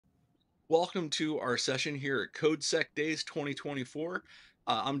Welcome to our session here at CodeSec Days 2024.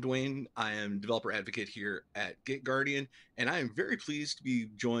 I'm Dwayne. I am developer advocate here at Git Guardian, and I am very pleased to be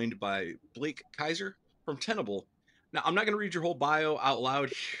joined by Blake Kaiser from Tenable. Now, I'm not going to read your whole bio out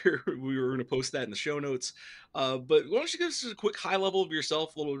loud here. We were going to post that in the show notes. But why don't you give us a quick high level of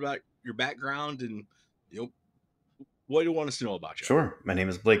yourself, a little bit about your background, and what do you want us to know about you? Sure. My name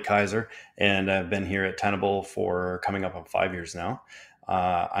is Blake Kaiser, and I've been here at Tenable for coming up on 5 years now.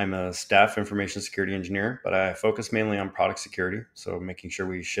 I'm a staff information security engineer, but I focus mainly on product security, so making sure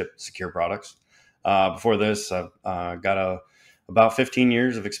we ship secure products. Before this, I've about 15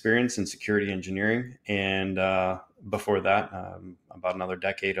 years of experience in security engineering, and before that, about another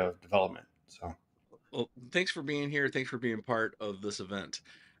decade of development. So, Well, thanks for being here. Thanks for being part of this event.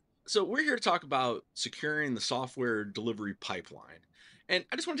 So we're here to talk about securing the software delivery pipeline. And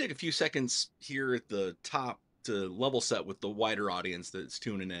I just want to take a few seconds here at the top to level set with the wider audience that's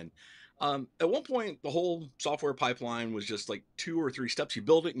tuning in. At one point, the whole software pipeline was just like two or three steps. You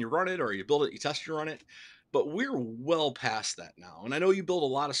build it and you run it, or you build it, you test, you run it. But we're well past that now. And I know you build a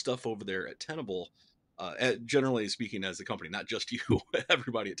lot of stuff over there at Tenable, generally speaking, as a company, not just you.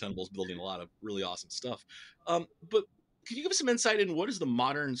 Everybody at Tenable is building a lot of really awesome stuff. But can you give us some insight in what does the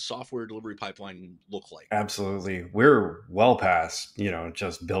modern software delivery pipeline look like? absolutely, we're well past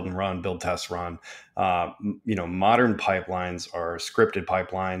just build and run, build, test, run. Modern pipelines are scripted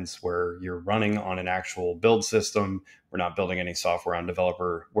pipelines where you're running on an actual build system. We're not building any software on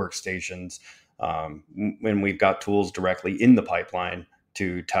developer workstations. When we've got tools directly in the pipeline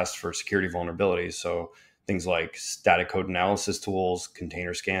to test for security vulnerabilities. So things like static code analysis tools,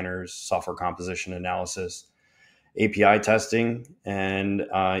 container scanners, software composition analysis, API testing, and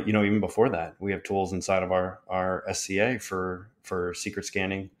even before that, we have tools inside of our SCA for secret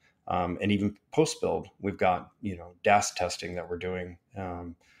scanning, and even post build. We've got DAS testing that we're doing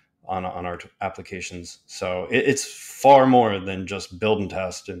on our applications. So it's far more than just build and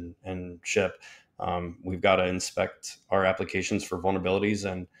test and ship. We've got to inspect our applications for vulnerabilities,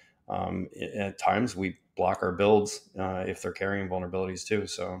 and at times we block our builds if they're carrying vulnerabilities too.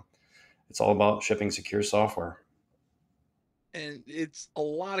 So it's all about shipping secure software. And it's a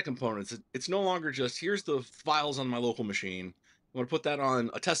lot of components. It's no longer just here's the files on my local machine. I'm going to put that on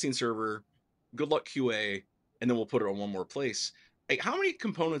a testing server. Good luck QA, and then we'll put it on one more place. Like, how many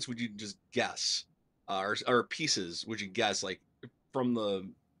components would you just guess, or pieces would you guess, like from the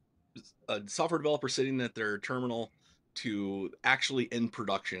software developer sitting at their terminal to actually in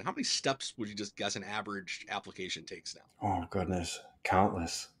production? How many steps would you just guess an average application takes now? Oh goodness,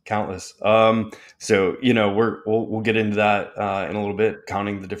 countless. So we'll get into that in a little bit,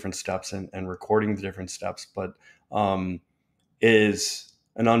 counting the different steps and recording the different steps, but is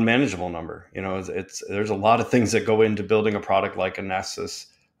an unmanageable number. There's a lot of things that go into building a product like a Nessus,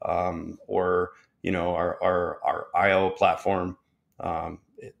 or our IO platform.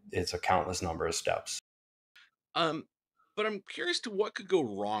 It's a countless number of steps. Um, but I'm curious to what could go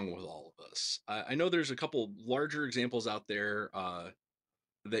wrong with all of this. I know there's a couple larger examples out there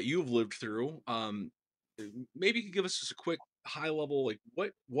that you've lived through. Maybe you could give us just a quick high level,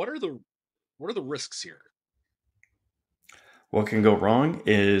 like what are the risks here? What can go wrong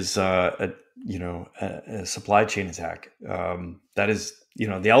is a supply chain attack. That is,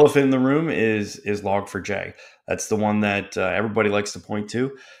 the elephant in the room is Log4j. That's the one that everybody likes to point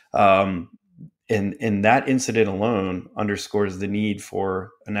to, and that incident alone underscores the need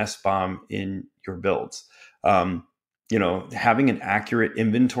for an SBOM in your builds. Having an accurate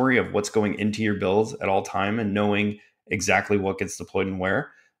inventory of what's going into your builds at all time and knowing exactly what gets deployed and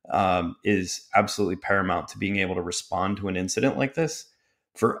where is absolutely paramount to being able to respond to an incident like this.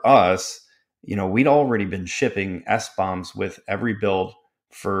 For us, we'd already been shipping SBOMs with every build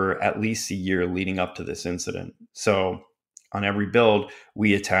for at least a year leading up to this incident. So on every build,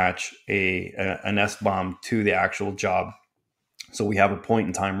 we attach an SBOM to the actual job. So we have a point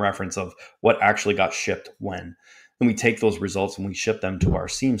in time reference of what actually got shipped when. And we take those results and we ship them to our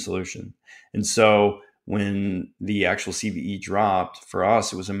SIEM solution. And so when the actual CVE dropped, for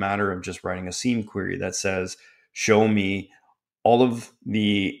us, it was a matter of just writing a SIEM query that says, show me all of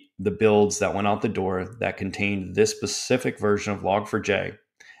the builds that went out the door that contained this specific version of Log4j.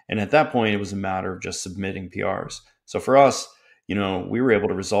 And at that point, it was a matter of just submitting PRs. So for us, we were able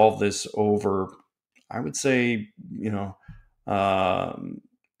to resolve this over, I would say,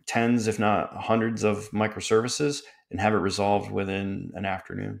 tens, if not hundreds of microservices and have it resolved within an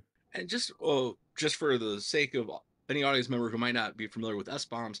afternoon. And just for the sake of any audience member who might not be familiar with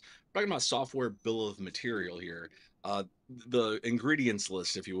SBOMs, we're talking about software bill of material here, the ingredients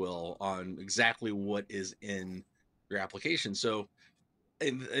list, if you will, on exactly what is in your application. So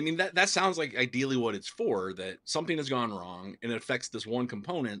And I mean, that sounds like ideally what it's for, that something has gone wrong and it affects this one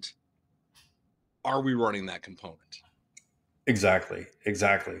component. Are we running that component? Exactly,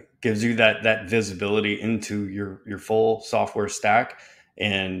 exactly. Gives you that visibility into your full software stack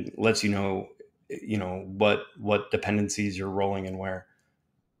and lets you know what dependencies you're rolling and where.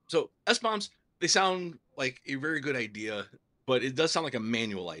 So SBOMs, they sound like a very good idea, but it does sound like a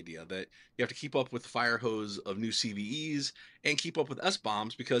manual idea that you have to keep up with the fire hose of new CVEs and keep up with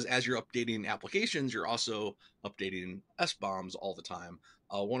SBOMs, because as you're updating applications, you're also updating SBOMs all the time.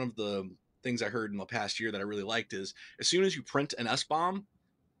 One of the things I heard in the past year that I really liked is, as soon as you print an SBOM,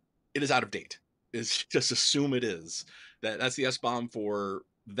 it is out of date. Is just assume it is. That's the SBOM for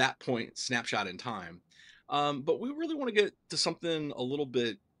that point snapshot in time. But we really want to get to something a little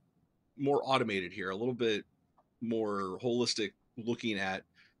bit more automated here, a little bit more holistic, looking at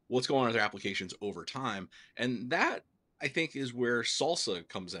what's going on with their applications over time. And that, I think, is where SLSA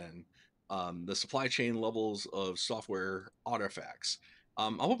comes in, the supply chain levels of software artifacts.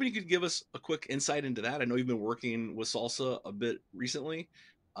 I'm hoping you could give us a quick insight into that. I know you've been working with SLSA a bit recently.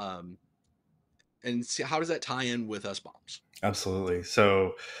 Um, and see, how does that tie in with SBOMs? Absolutely.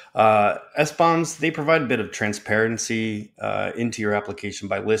 So, SBOMs, they provide a bit of transparency into your application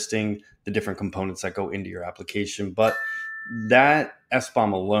by listing the different components that go into your application. But that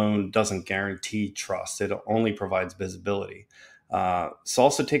SBOM alone doesn't guarantee trust, it only provides visibility.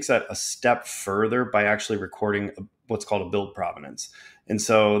 Salsa takes that a step further by actually recording what's called a build provenance. And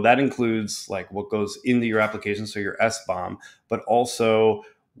so that includes like what goes into your application, so your SBOM, but also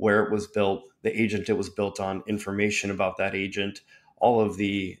where it was built, the agent it was built on, information about that agent, all of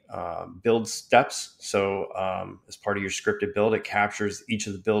the build steps. So, as part of your scripted build, it captures each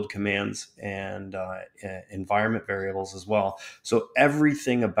of the build commands and environment variables as well. So,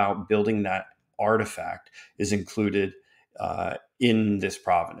 everything about building that artifact is included in this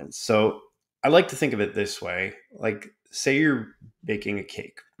provenance. So, I like to think of it this way, like, say you're baking a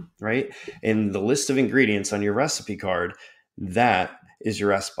cake, right? And the list of ingredients on your recipe card, that is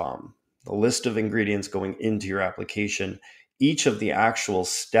your SBOM, the list of ingredients going into your application. Each of the actual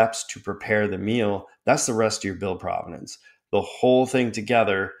steps to prepare the meal, that's the rest of your build provenance. The whole thing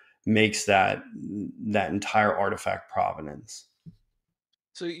together makes that entire artifact provenance.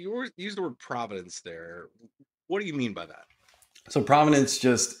 So you use the word providence there. What do you mean by that? So provenance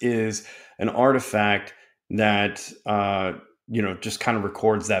just is an artifact that just kind of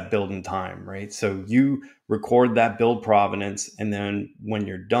records that build in time, right? So you record that build provenance, and then when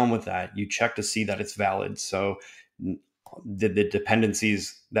you're done with that, you check to see that it's valid. So did the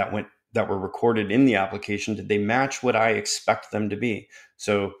dependencies that were recorded in the application, did they match what I expect them to be?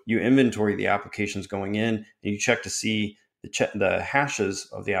 So you inventory the applications going in, and you check to see the hashes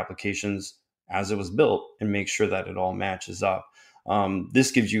of the applications as it was built and make sure that it all matches up.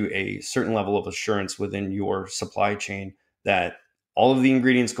 This gives you a certain level of assurance within your supply chain that all of the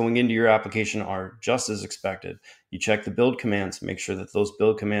ingredients going into your application are just as expected. You check the build commands, make sure that those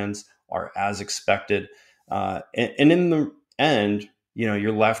build commands are as expected. And in the end,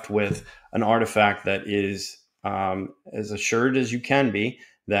 you're left with an artifact that is as assured as you can be,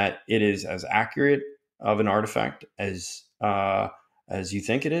 that it is as accurate of an artifact as you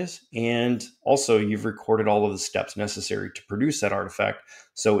think it is. And also, you've recorded all of the steps necessary to produce that artifact,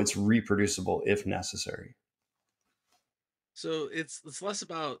 so it's reproducible if necessary. So it's less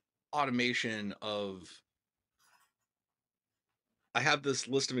about automation of, I have this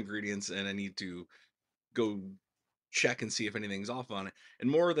list of ingredients and I need to go check and see if anything's off on it,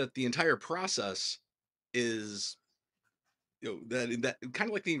 and more that the entire process is, that kind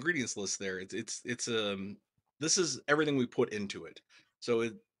of like the ingredients list there. It's this is everything we put into it. So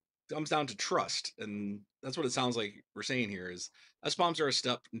it comes down to trust, and that's what it sounds like we're saying here is SBOMs are a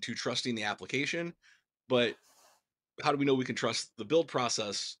step into trusting the application, but how do we know we can trust the build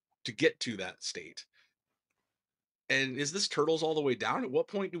process to get to that state? And is this turtles all the way down? At what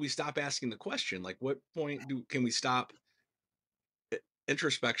point do we stop asking the question? Like, what point do can we stop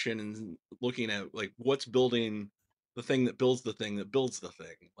introspection and looking at, like, what's building the thing that builds the thing that builds the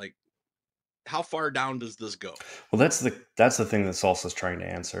thing? Like, how far down does this go? Well, that's the thing that Salsa is trying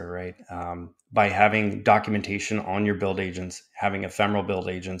to answer, right? By having documentation on your build agents, having ephemeral build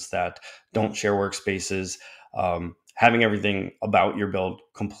agents that don't share workspaces, having everything about your build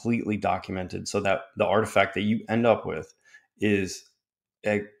completely documented, so that the artifact that you end up with is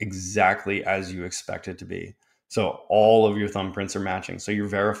exactly as you expect it to be. So all of your thumbprints are matching. So you're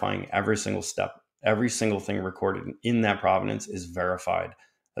verifying every single step, every single thing recorded in that provenance is verified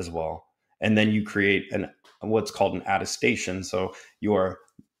as well. And then you create an what's called an attestation. So you are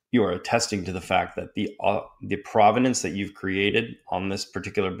you are attesting to the fact that the provenance that you've created on this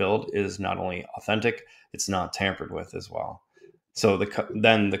particular build is not only authentic, it's not tampered with as well. So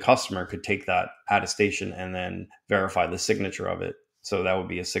then the customer could take that attestation and then verify the signature of it. So that would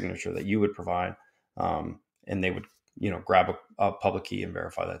be a signature that you would provide, and they would, grab a public key and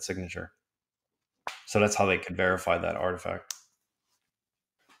verify that signature. So that's how they could verify that artifact.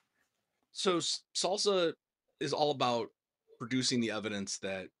 So salsa is all about producing the evidence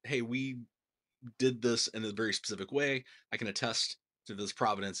that, hey, we did this in a very specific way. I can attest to this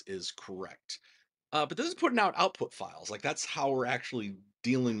provenance is correct. But this is putting out output files. Like that's how we're actually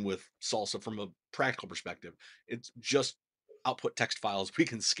dealing with salsa from a practical perspective. It's just output text files we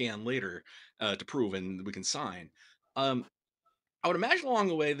can scan later to prove and we can sign. Um, I would imagine along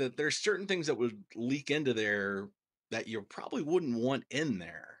the way that there's certain things that would leak into there that you probably wouldn't want in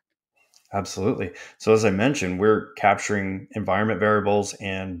there. Absolutely. So as I mentioned, we're capturing environment variables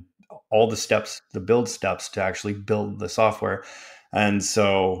and all the steps, the build steps to actually build the software. And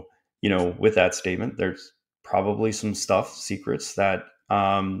so, with that statement, there's probably some stuff, secrets that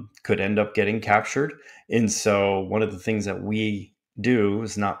could end up getting captured. And so one of the things that we do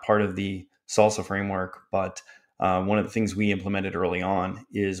is not part of the Salsa framework, but one of the things we implemented early on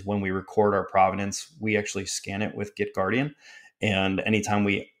is when we record our provenance, we actually scan it with Git Guardian. And anytime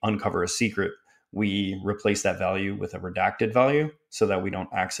we uncover a secret, we replace that value with a redacted value so that we don't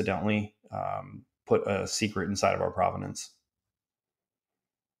accidentally put a secret inside of our provenance.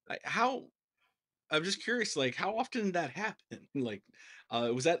 How I'm just curious, like how often did that happen? Like,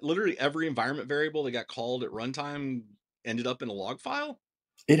 was that literally every environment variable that got called at runtime ended up in a log file?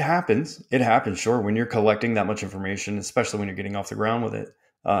 It happens. It happens, sure. When you're collecting that much information, especially when you're getting off the ground with it,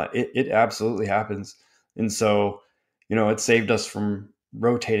 it absolutely happens. And so, it saved us from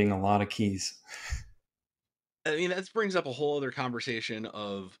rotating a lot of keys. I mean, that brings up a whole other conversation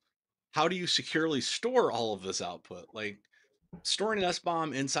of how do you securely store all of this output? Like storing an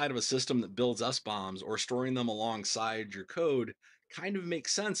SBOM inside of a system that builds SBOMs or storing them alongside your code kind of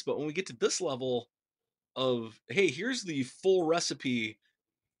makes sense. But when we get to this level of, hey, here's the full recipe,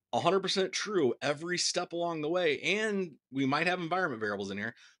 100% true every step along the way, and we might have environment variables in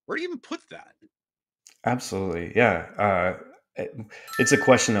here, where do you even put that? Absolutely. Yeah. It- it's a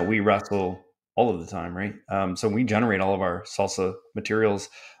question that we wrestle all of the time, right? So we generate all of our salsa materials,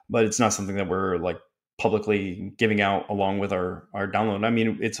 but it's not something that we're like publicly giving out along with our download. I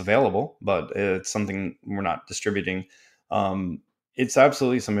mean, it's available, but it's something we're not distributing. It's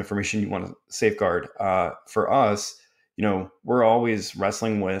absolutely some information you want to safeguard. For us, we're always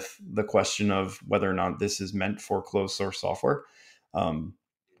wrestling with the question of whether or not this is meant for closed source software. Um,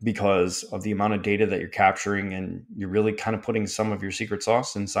 because of the amount of data that you're capturing, and you're really kind of putting some of your secret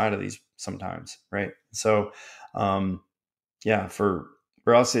sauce inside of these sometimes, right? So yeah, for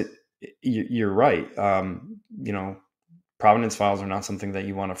us, you're right. Provenance files are not something that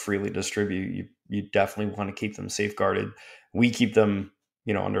you want to freely distribute. You definitely want to keep them safeguarded. We keep them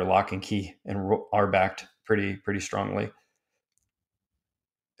under lock and key and are backed pretty strongly.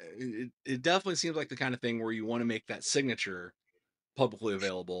 It definitely seems like the kind of thing where you want to make that signature publicly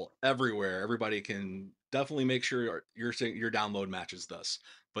available everywhere. Everybody can definitely make sure your download matches this.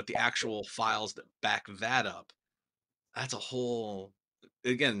 But the actual files that back that up, that's a whole.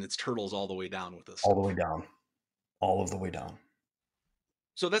 Again, it's turtles all the way down with this All the way stuff. down, all of the way down.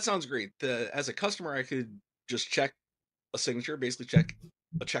 So that sounds great. As a customer, I could just check a signature, basically check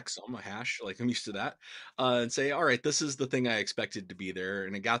a checksum, a hash, like I'm used to that, and say, all right, this is the thing I expected to be there,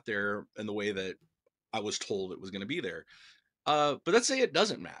 and it got there in the way that I was told it was going to be there. But let's say it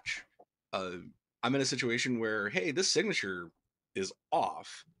doesn't match. Uh, I'm in a situation where, hey, this signature is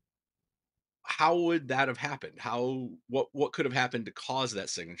off. How would that have happened? What could have happened to cause that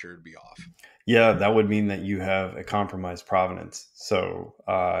signature to be off? Yeah, that would mean that you have a compromised provenance. So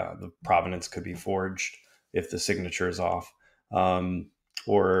the provenance could be forged if the signature is off,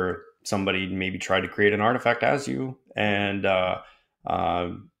 or somebody maybe tried to create an artifact as you and uh,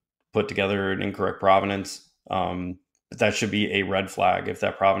 put together an incorrect provenance. But that should be a red flag. If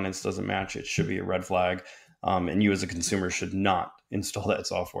that provenance doesn't match, it should be a red flag. And you as a consumer should not install that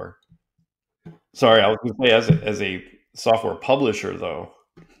software. Sorry, I was going to say as a software publisher, though,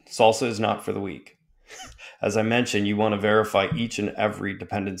 Salsa is not for the weak. As I mentioned, you want to verify each and every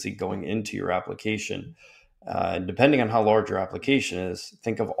dependency going into your application. Depending on how large your application is,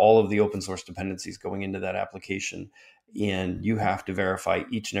 think of all of the open source dependencies going into that application. And you have to verify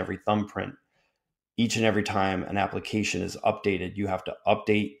each and every thumbprint. Each and every time an application is updated, you have to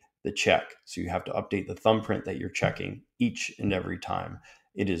update the check. So you have to update the thumbprint that you're checking each and every time.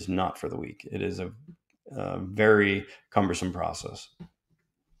 It is not for the weak. It is a very cumbersome process.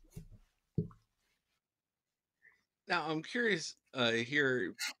 Now, I'm curious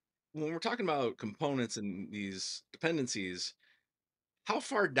here when we're talking about components and these dependencies, how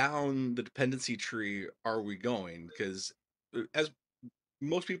far down the dependency tree are we going? Because as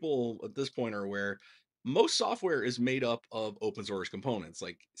most people at this point are aware, most software is made up of open source components.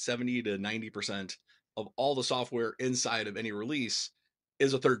 Like 70 to 90% of all the software inside of any release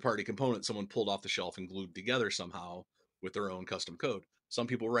is a third party component someone pulled off the shelf and glued together somehow with their own custom code. Some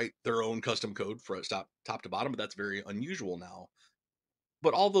people write their own custom code for top to bottom, but that's very unusual now.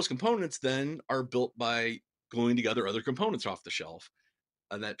 But all those components then are built by gluing together other components off the shelf,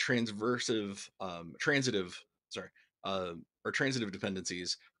 and that sorry, or transitive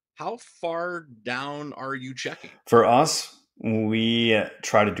dependencies. How far down are you checking? For us, we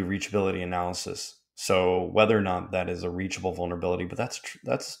try to do reachability analysis. So whether or not that is a reachable vulnerability, but that's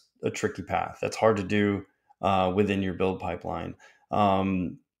a tricky path. That's hard to do within your build pipeline.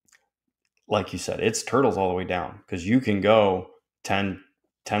 Um, like you said, it's turtles all the way down because you can go 10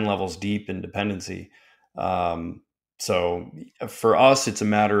 levels deep in dependency. Um, so for us, it's a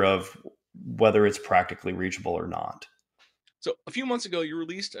matter of whether it's practically reachable or not. So a few months ago, you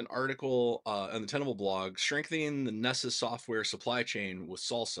released an article on the Tenable blog, strengthening the Nessus software supply chain with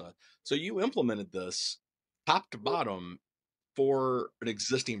Salsa. So you implemented this top to bottom for an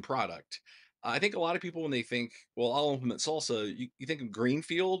existing product. I think a lot of people, when they think, well, I'll implement Salsa, you think of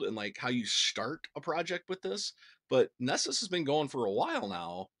Greenfield and like how you start a project with this. But Nessus has been going for a while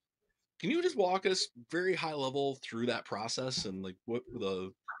now. Can you just walk us very high level through that process and like what were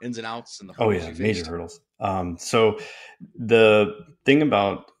the ins and outs and the Oh hurdles yeah, you major faced? hurdles. So the thing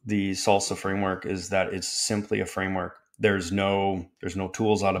about the salsa framework is that it's simply a framework. There's no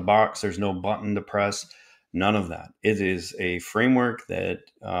tools out of box. There's no button to press. None of that. It is a framework that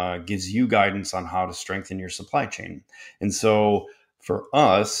gives you guidance on how to strengthen your supply chain. And so for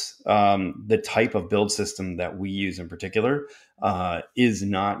us, the type of build system that we use in particular is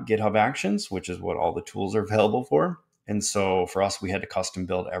not GitHub Actions, which is what all the tools are available for. And so for us, we had to custom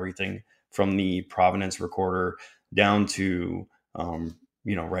build everything from the provenance recorder down to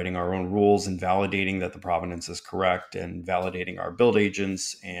writing our own rules and validating that the provenance is correct and validating our build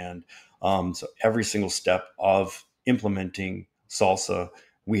agents. And so every single step of implementing Salsa,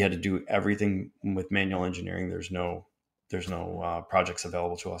 we had to do everything with manual engineering. There's no projects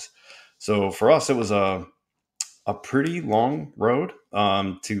available to us. So for us, it was a pretty long road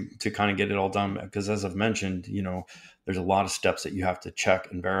to kind of get it all done because as I've mentioned, there's a lot of steps that you have to check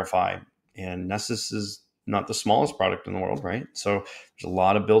and verify, and Nessus is not the smallest product in the world, right? So there's a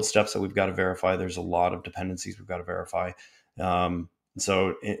lot of build steps that we've got to verify. There's a lot of dependencies we've got to verify.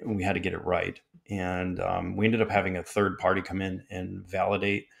 We had to get it right, and we ended up having a third party come in and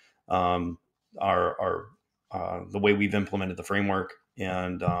validate um, our the way we've implemented the framework,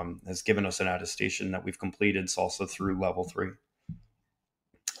 and has given us an attestation that we've completed Salsa through level 3.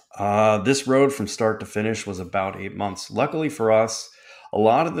 This road from start to finish was about 8 months. Luckily for us, a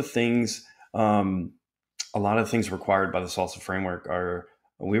lot of the things, um, a lot of things required by the Salsa framework are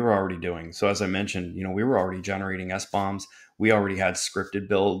we were already doing. So as I mentioned, we were already generating SBOMs. We already had scripted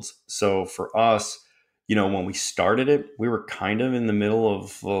builds. So for us, when we started it, we were kind of in the middle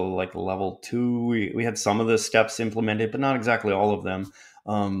of like level 2. We had some of the steps implemented, but not exactly all of them.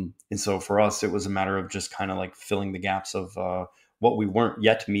 And so for us, it was a matter of just kind of like filling the gaps of what we weren't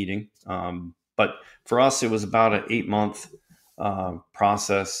yet meeting. But for us, it was about an 8 month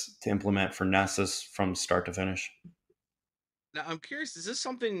process to implement for Nessus from start to finish. Now, I'm curious, is this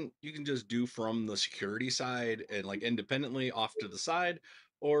something you can just do from the security side and like independently off to the side?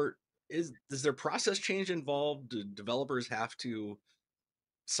 Or is there process change involved? Do developers have to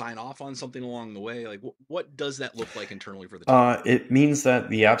sign off on something along the way? Like what does that look like internally for the team? It means that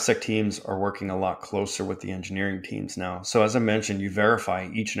the AppSec teams are working a lot closer with the engineering teams now. So, as I mentioned, you verify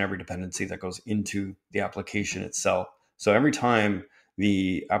each and every dependency that goes into the application itself. So, every time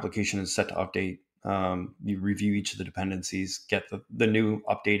the application is set to update, you review each of the dependencies, get the new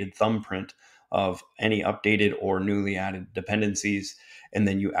updated thumbprint of any updated or newly added dependencies, and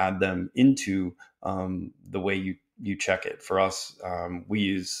then you add them into the way you check it. For us, we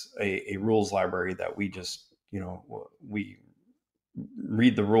use a rules library that we just we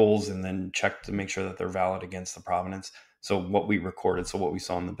read the rules and then check to make sure that they're valid against the provenance. So what we recorded, so what we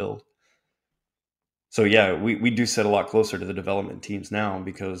saw in the build. So yeah, we do sit a lot closer to the development teams now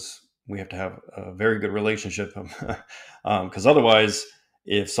because we have to have a very good relationship. Because otherwise,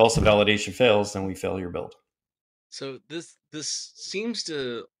 if salsa validation fails, then we fail your build. So this seems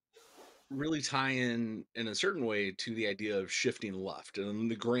to really tie in a certain way to the idea of shifting left in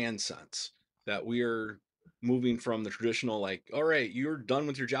the grand sense that we are moving from the traditional like, all right, you're done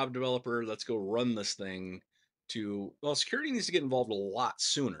with your Java developer, let's go run this thing, to, well, security needs to get involved a lot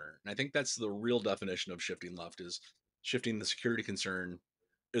sooner. And I think that's the real definition of shifting left, is shifting the security concern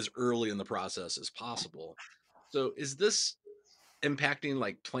as early in the process as possible. So is this impacting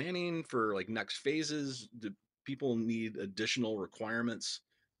like planning for like next phases? Do people need additional requirements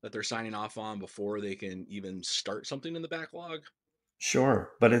that they're signing off on before they can even start something in the backlog?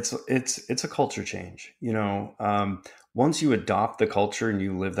 Sure, but it's a culture change. Once you adopt the culture and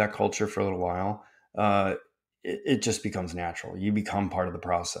you live that culture for a little while, it just becomes natural. You become part of the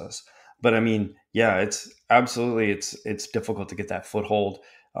process. But I mean, yeah, it's absolutely it's difficult to get that foothold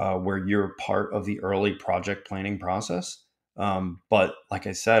where you're part of the early project planning process. But like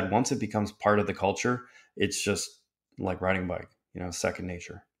I said, once it becomes part of the culture, it's just like riding a bike. Second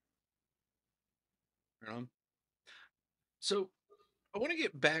nature. You know? So I want to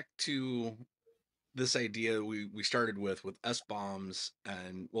get back to this idea we started with SBOMs,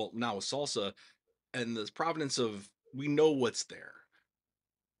 and well, now with salsa, and this provenance of, we know what's there,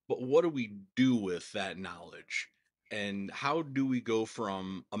 but what do we do with that knowledge? And how do we go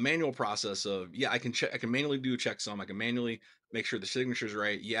from a manual process of, yeah, I can check, I can manually do a checksum, I can manually make sure the signature's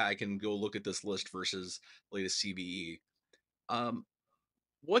right, yeah, I can go look at this list versus latest CVE. Um,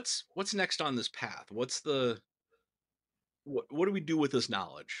 what's next on this path? What do we do with this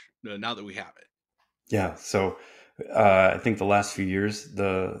knowledge now that we have it? Yeah. So I think the last few years,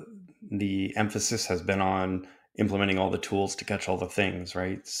 the emphasis has been on implementing all the tools to catch all the things,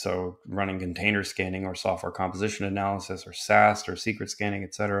 right? So running container scanning or software composition analysis or SAST or secret scanning,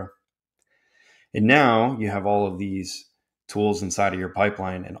 et cetera. And now you have all of these tools inside of your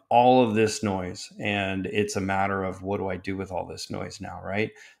pipeline and all of this noise. And it's a matter of what do I do with all this noise now,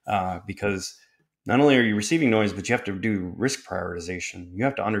 right? Because not only are you receiving noise, but you have to do risk prioritization. You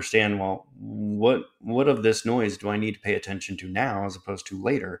have to understand, well, what of this noise do I need to pay attention to now as opposed to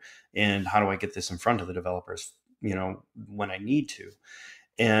later? And how do I get this in front of the developers, when I need to?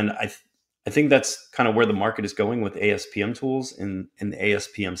 And I think that's kind of where the market is going with ASPM tools in the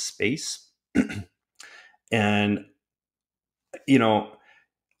ASPM space. And you know,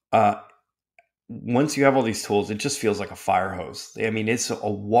 uh, once you have all these tools, it just feels like a fire hose. I mean, it's a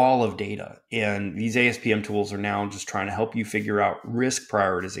wall of data, and these ASPM tools are now just trying to help you figure out risk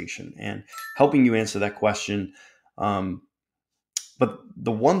prioritization and helping you answer that question. Um, but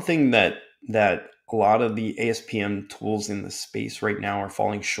the one thing that a lot of the ASPM tools in the space right now are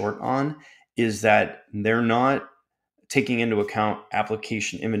falling short on is that they're not taking into account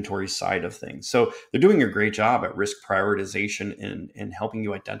application inventory side of things. So they're doing a great job at risk prioritization and helping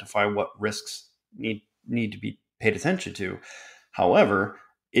you identify what risks need to be paid attention to. However,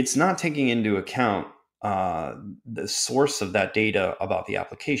 it's not taking into account the source of that data about the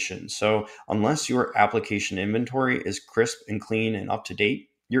application. So unless your application inventory is crisp and clean and up to date,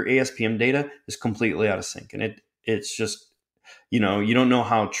 your ASPM data is completely out of sync, and it's just you don't know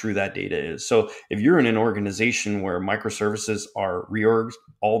how true that data is. So if you're in an organization where microservices are reorged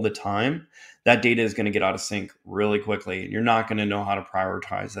all the time, that data is going to get out of sync really quickly, and you're not going to know how to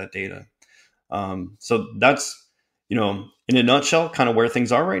prioritize that data. So that's in a nutshell, kind of where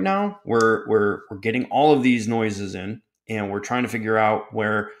things are right now. We're getting all of these noises in, and we're trying to figure out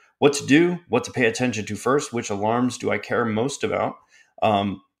what to do, what to pay attention to first, which alarms do I care most about,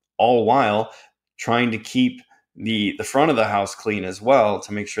 um, all while trying to keep the front of the house clean as well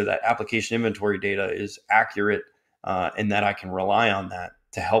to make sure that application inventory data is accurate, and that I can rely on that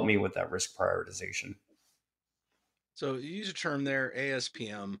to help me with that risk prioritization. So you use a term there,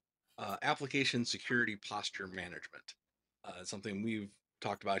 ASPM, application security posture management. Something we've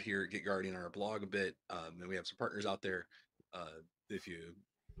talked about here at Get Guardian on our blog a bit, and we have some partners out there. If you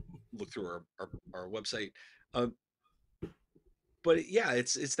look through our website, uh, but yeah,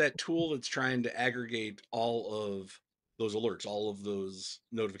 it's that tool that's trying to aggregate all of those alerts, all of those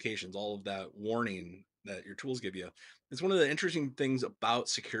notifications, all of that warning that your tools give you. It's one of the interesting things about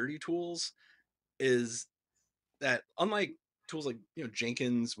security tools is that, unlike tools like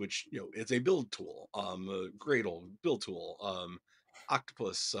Jenkins, which it's a build tool, Gradle build tool,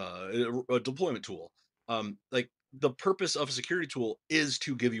 Octopus, a deployment tool, like the purpose of a security tool is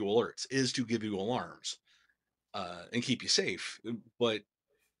to give you alerts, is to give you alarms, and keep you safe, but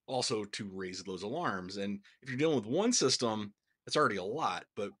also to raise those alarms. And if you're dealing with one system, it's already a lot,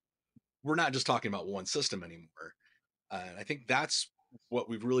 but we're not just talking about one system anymore. And I think that's what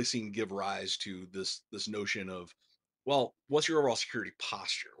we've really seen give rise to this notion of, well, what's your overall security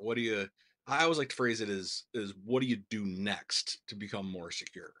posture? What do you? I always like to phrase it as what do you do next to become more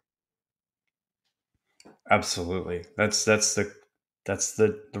secure? Absolutely. That's the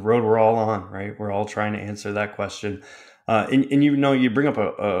road we're all on, right? We're all trying to answer that question. And you bring up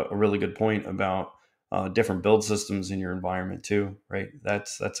a really good point about different build systems in your environment too, right?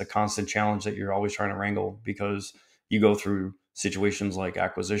 That's a constant challenge that you're always trying to wrangle because you go through situations like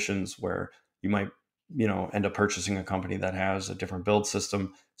acquisitions where you might end up purchasing a company that has a different build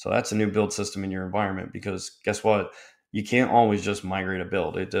system. So that's a new build system in your environment because guess what? You can't always just migrate a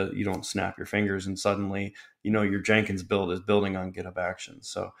build. You don't snap your fingers and suddenly your Jenkins build is building on GitHub Actions.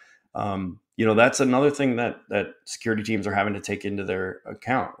 So that's another thing that security teams are having to take into their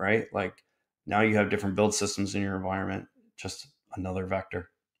account, right? Like now you have different build systems in your environment, just another vector.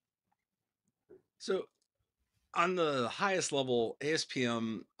 So on the highest level,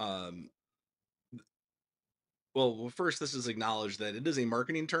 ASPM, well, first, this is acknowledged that it is a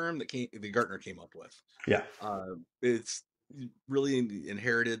marketing term that Gartner came up with. Yeah. It's really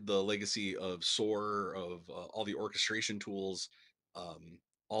inherited the legacy of SOAR, of all the orchestration tools, um,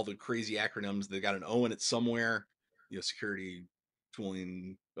 all the crazy acronyms. They got an O in it somewhere. Security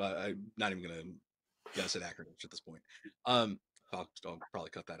tooling. I'm not even gonna guess at acronyms at this point. Um, I'll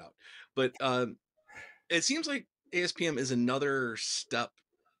probably cut that out. But it seems like ASPM is another step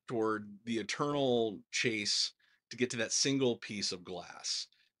toward the eternal chase to get to that single piece of glass,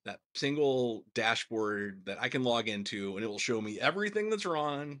 that single dashboard that I can log into and it will show me everything that's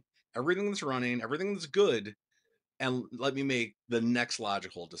wrong, everything that's running, everything that's good, and let me make the next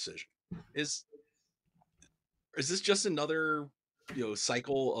logical decision. Is is this just another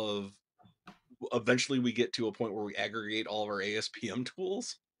cycle of eventually we get to a point where we aggregate all of our ASPM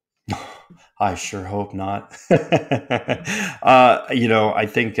tools? I sure hope not. I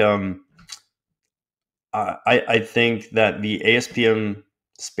think I think that the ASPM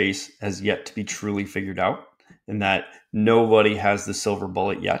space has yet to be truly figured out, and that nobody has the silver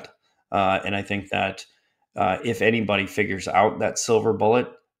bullet yet. And I think that if anybody figures out that silver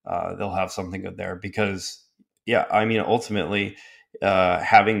bullet, they'll have something good there. Because, yeah, I mean, ultimately,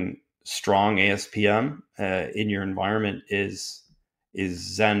 having strong ASPM in your environment is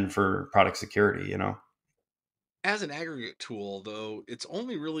zen for product security. As an aggregate tool, though, it's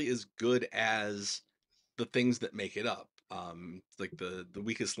only really as good as the things that make it up. Like the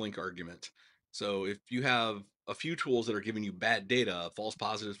weakest link argument. So if you have a few tools that are giving you bad data, false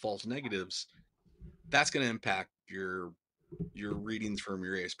positives, false negatives, that's going to impact your readings from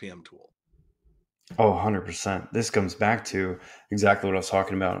your ASPM tool. Oh, 100%. This comes back to exactly what I was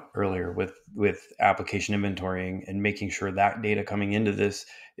talking about earlier with application inventorying and making sure that data coming into this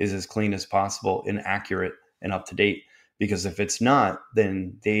is as clean as possible and accurate and up to date. Because if it's not,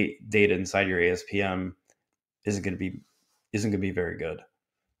 then data inside your ASPM isn't going to be very good.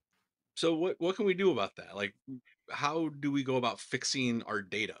 So what can we do about that? Like, how do we go about fixing our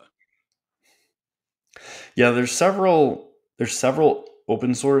data? Yeah, there's several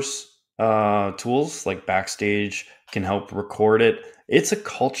open source tools like Backstage can help record it. It's a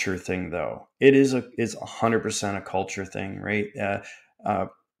culture thing, though. It's 100% a culture thing, right? Uh,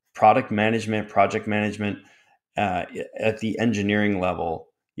 Product management, project management uh, at the engineering level,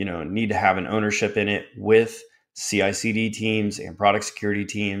 need to have an ownership in it with CI/CD teams and product security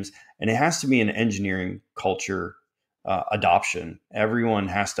teams, and it has to be an engineering culture adoption. Everyone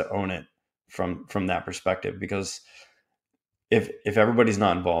has to own it from that perspective because if everybody's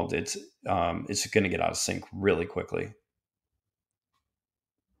not involved, it's going to get out of sync really quickly.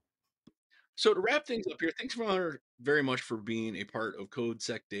 So to wrap things up here, thanks very much for being a part of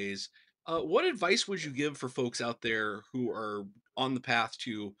CodeSec Days. What advice would you give for folks out there who are on the path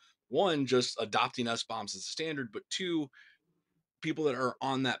to one, just adopting SBOMs as a standard, but two, people that are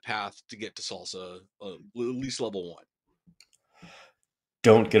on that path to get to Salsa, at least level one?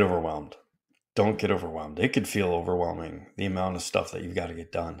 Don't get overwhelmed. Don't get overwhelmed. It could feel overwhelming, the amount of stuff that you've got to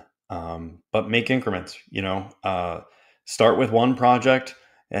get done. But make increments. Start with one project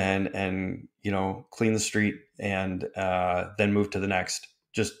and clean the street, and then move to the next.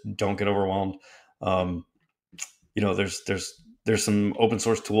 Just don't get overwhelmed. Um, there's some open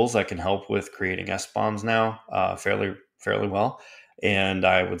source tools that can help with creating SBOMs now, fairly well, and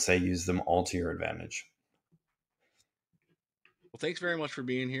I would say use them all to your advantage. Well, thanks very much for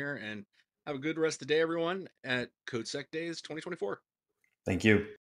being here and have a good rest of the day, everyone, at CodeSec Days 2024. Thank you.